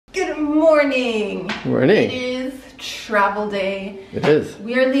Good morning. Morning. It is travel day. It is.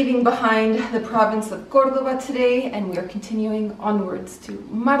 We are leaving behind the province of Cordoba today and we are continuing onwards to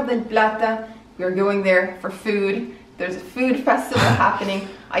Mar del Plata. We are going there for food. There's a food festival happening.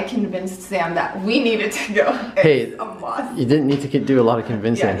 I convinced Sam that we needed to go. Hey, a must. You didn't need to do a lot of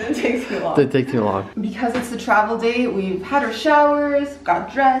convincing. Yeah, it didn't take too long. Didn't take too long. Because it's a travel day, we've had our showers,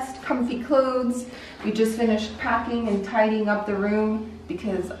 got dressed, comfy clothes. We just finished packing and tidying up the room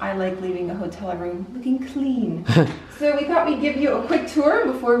because I like leaving a hotel room looking clean. So we thought we'd give you a quick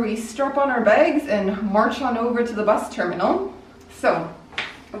tour before we strap on our bags and march on over to the bus terminal. So,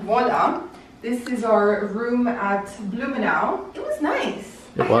 voila. This is our room at Blumenau. It was nice.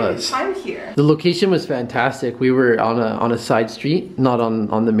 It was. I had a good time here. The location was fantastic. We were on a side street, not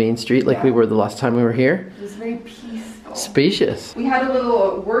on the main street like we were the last time we were here. It was very peaceful. Spacious. We had a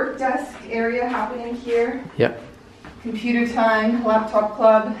little work desk area happening here. Yep. Computer time, laptop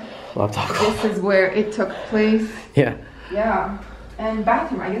club. Laptop club. This is where it took place. Yeah. Yeah. And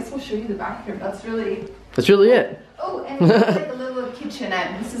bathroom. I guess we'll show you the bathroom. That's really it. Oh, and we have like a little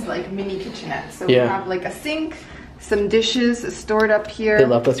kitchenette. This is like mini kitchenette. So we have like a sink, some dishes stored up here. They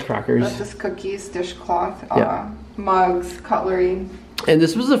left us crackers. Left us cookies, dishcloth, mugs, cutlery. And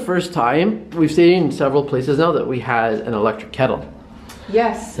this was the first time, we've stayed in several places now, that we had an electric kettle.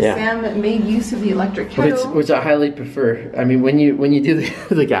 Yes, Sam made use of the electric kettle. Which I highly prefer. I mean, when you do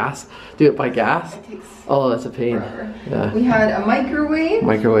the gas, do it by gas. It takes that's a pain. forever. Yeah. We had a microwave.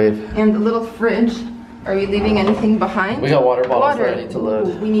 And a little fridge. Are we leaving anything behind? We got water bottles that I need to load.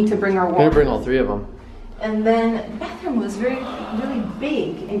 Ooh, we need to bring our water. We're gonna bring all 3 of them. And then the bathroom was really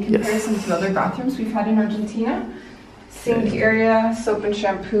big in comparison to other bathrooms we've had in Argentina. Sink area, soap and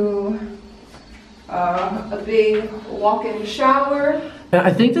shampoo, a big walk-in shower. And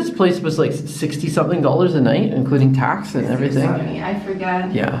I think this place was like $60-something a night, including tax and everything. I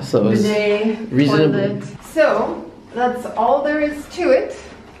forget. Yeah, so it was reasonable. So that's all there is to it.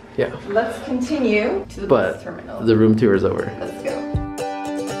 Yeah. Let's continue to the bus terminal. The room tour is over. Let's go.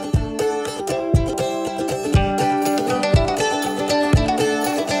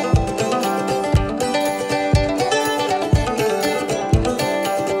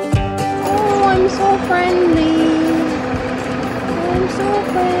 Oh, I'm so friendly. I'm so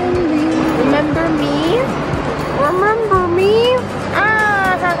friendly. Remember me? Remember me? I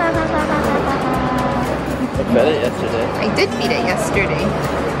fed it yesterday. I did feed it yesterday.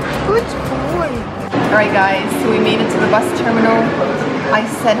 Good boy. Alright guys, so we made it to the bus terminal. I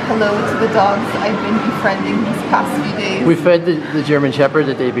said hello to the dogs I've been befriending these past few days. We fed the German Shepherd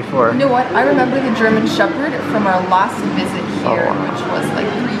the day before. You know what? I remember the German Shepherd from our last visit here, which was like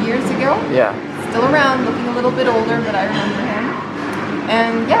 3 years ago. Yeah. Still around, looking a little bit older, but I remember him.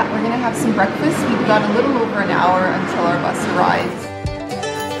 And yeah, we're gonna have some breakfast. We've got a little over an hour until our bus arrives.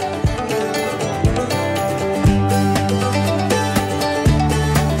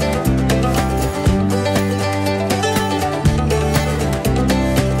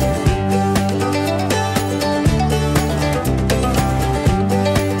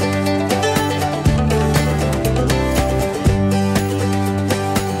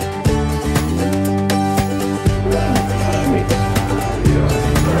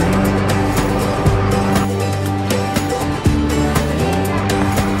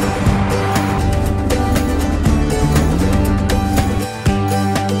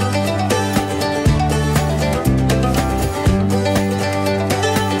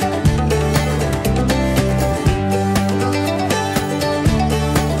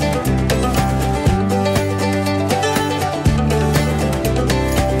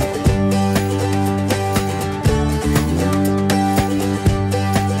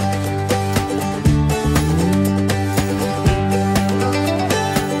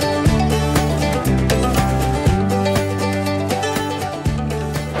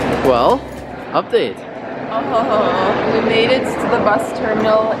 Well, update. Oh, we made it to the bus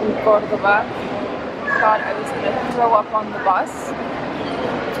terminal in Cordoba. Thought I was gonna throw up on the bus.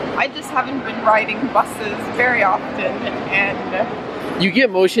 I just haven't been riding buses very often, and you get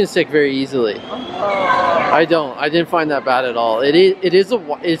motion sick very easily. I don't. I didn't find that bad at all.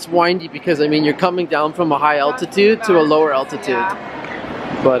 It's windy because I mean you're coming down from a high altitude to a lower altitude. Yeah.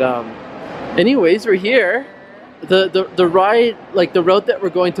 But anyways, we're here. The ride, like the route that we're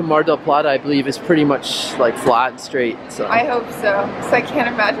going to Mar del Plata, I believe is pretty much like flat and straight. So I hope so, because I can't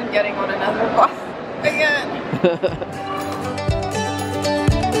imagine getting on another bus again.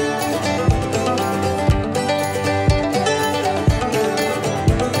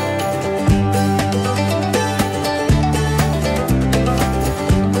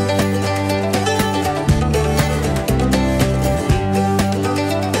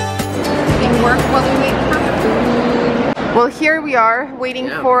 work while we wait for food. Well, here we are waiting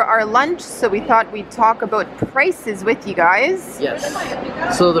for our lunch, so we thought we'd talk about prices with you guys. Yes.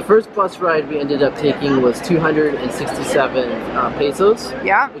 So the first bus ride we ended up taking was 267 pesos.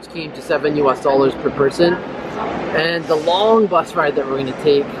 Yeah. Which came to $7 US per person. And the long bus ride that we're going to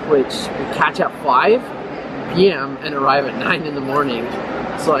take, which we catch at 5 p.m. and arrive at 9 in the morning.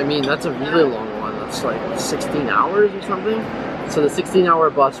 So I mean, that's a really long one. That's like 16 hours or something. So the 16-hour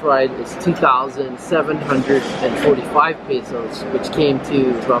bus ride is 2,745 pesos, which came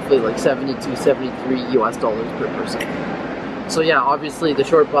to roughly like 72, 73 US dollars per person. So yeah, obviously the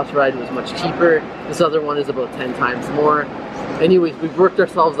short bus ride was much cheaper. This other one is about 10 times more. Anyways, we've worked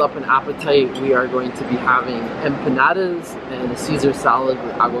ourselves up an appetite. We are going to be having empanadas and a Caesar salad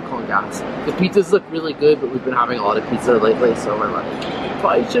with agua con gas. The pizzas look really good, but we've been having a lot of pizza lately, so we're like,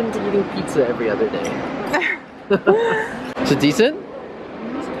 probably shouldn't be eating pizza every other day. Is it decent?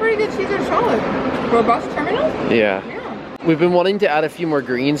 It's a pretty good Caesar salad. For a bus terminal? Yeah. We've been wanting to add a few more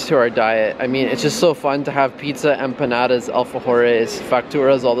greens to our diet. I mean, it's just so fun to have pizza, empanadas, alfajores,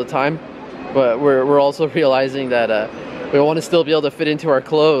 facturas all the time. But we're also realizing that we want to still be able to fit into our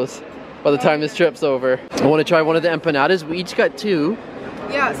clothes by the time this trip's over. I want to try one of the empanadas. We each got 2.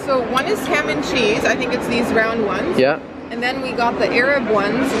 Yeah, so one is ham and cheese. I think it's these round ones. Yeah. And then we got the Arab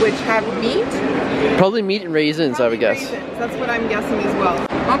ones, which have meat. Probably meat and raisins, I would guess. Raisins. That's what I'm guessing as well.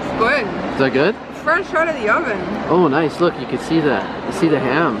 That's good. Is that good? Fresh out of the oven. Oh, nice. Look, you can see that. You see the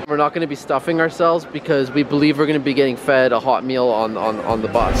ham. We're not going to be stuffing ourselves because we believe we're going to be getting fed a hot meal on the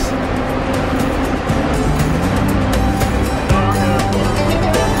bus.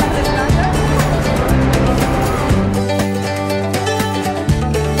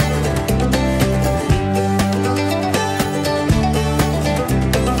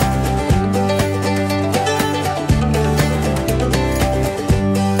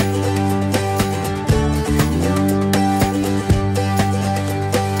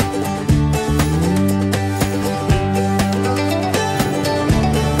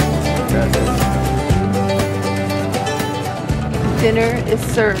 Dinner is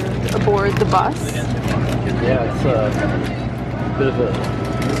served aboard the bus. Yeah, it's a bit of a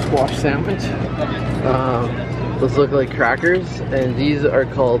squash sandwich. Those look like crackers, and these are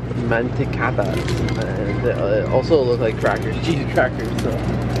called mantecadas. And they also look like crackers, cheese crackers. So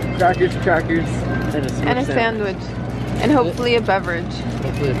crackers, and a sandwich. And hopefully a beverage.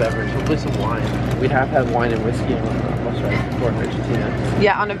 Hopefully a beverage. Hopefully some wine. We have had wine and whiskey on the bus ride before in Argentina.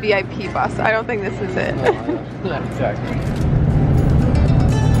 Yeah, on a VIP bus. I don't think this is it. Yeah, exactly.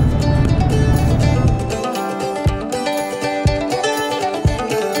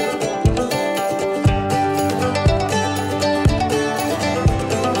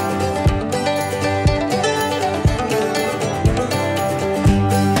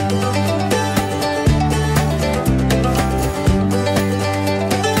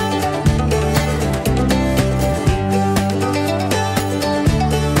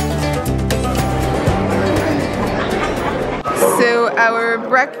 Our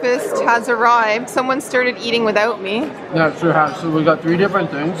breakfast has arrived. Someone started eating without me. Yeah, it sure has. So we got 3 different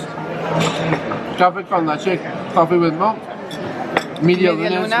things. Café con leche, coffee with milk, media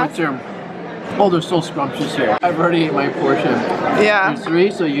lunas, which are, oh, they're so scrumptious here. I've already ate my portion. Yeah. There's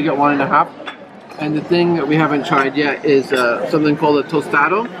 3, so you get 1.5. And the thing that we haven't tried yet is something called a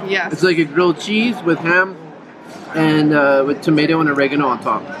tostado. Yes. It's like a grilled cheese with ham and with tomato and oregano on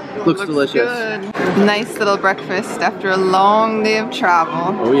top. Looks delicious. Good. Nice little breakfast after a long day of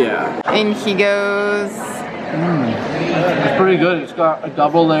travel. Oh yeah. In he goes. It's pretty good. It's got a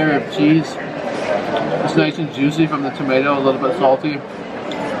double layer of cheese. It's nice and juicy from the tomato, a little bit salty.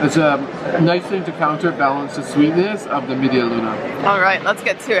 It's a nice thing to counterbalance the sweetness of the media luna. All right, let's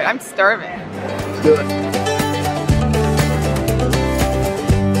get to it. I'm starving. Let's do it.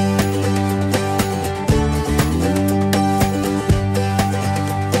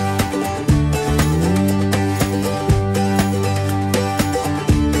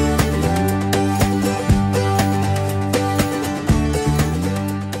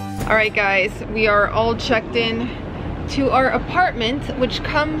 Alright guys, we are all checked in to our apartment, which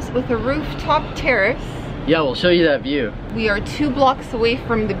comes with a rooftop terrace. Yeah, we'll show you that view. We are 2 blocks away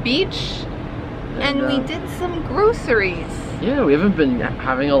from the beach, and we did some groceries. Yeah, we haven't been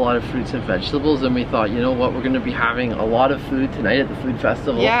having a lot of fruits and vegetables, and we thought, you know what, we're going to be having a lot of food tonight at the food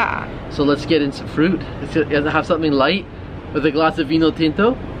festival. Yeah. So let's get in some fruit. Let's have something light with a glass of vino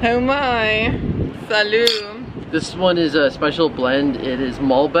tinto. Oh my. Salud. This one is a special blend. It is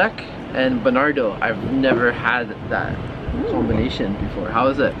Malbec and Bernardo. I've never had that combination before. How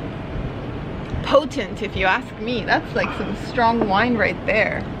is it? Potent, if you ask me. That's like some strong wine right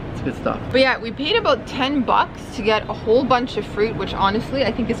there. It's good stuff. But yeah, we paid about 10 bucks to get a whole bunch of fruit, which honestly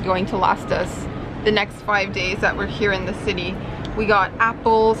I think is going to last us the next 5 days that we're here in the city. We got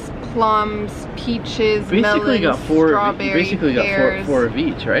apples, plums, peaches, melons, strawberries, basically pears. got four of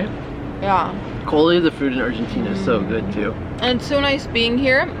each, right? Yeah. Quality of the fruit in Argentina is so good too. And it's so nice being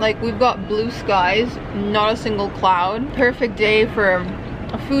here. Like, we've got blue skies, not a single cloud. Perfect day for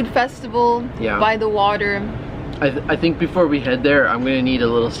a food festival by the water. I think before we head there, I'm gonna need a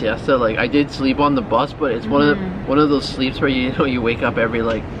little siesta. Like, I did sleep on the bus, but it's one of those sleeps where you wake up every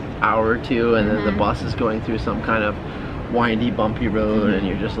like hour or two, and then the bus is going through some kind of windy, bumpy road, and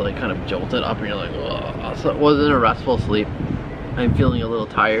you're just like kind of jolted up, and you're like, oh. So it wasn't a restful sleep. I'm feeling a little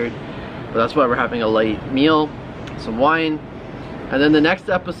tired, but that's why we're having a light meal, some wine. And then the next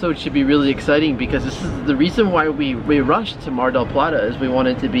episode should be really exciting, because this is the reason why we rushed to Mar del Plata, is we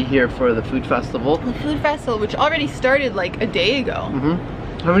wanted to be here for the food festival. The food festival, which already started like a day ago.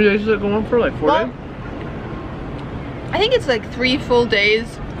 How many days is it going for? Like 4 days? I think it's like 3 full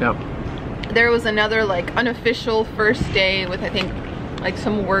days. Yeah. There was another like unofficial first day with, I think, like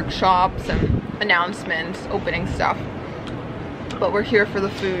some workshops and announcements, opening stuff. But we're here for the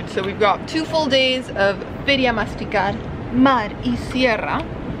food. So we've got 2 full days of Feria Masticar, Mar y Sierra.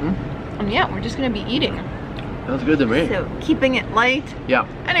 And yeah, we're just gonna be eating. Sounds good to me. So keeping it light. Yeah.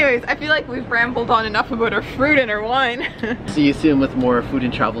 Anyways, I feel like we've rambled on enough about our fruit and our wine. See you soon with more food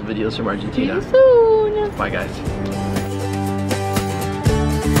and travel videos from Argentina. See you soon. Bye guys.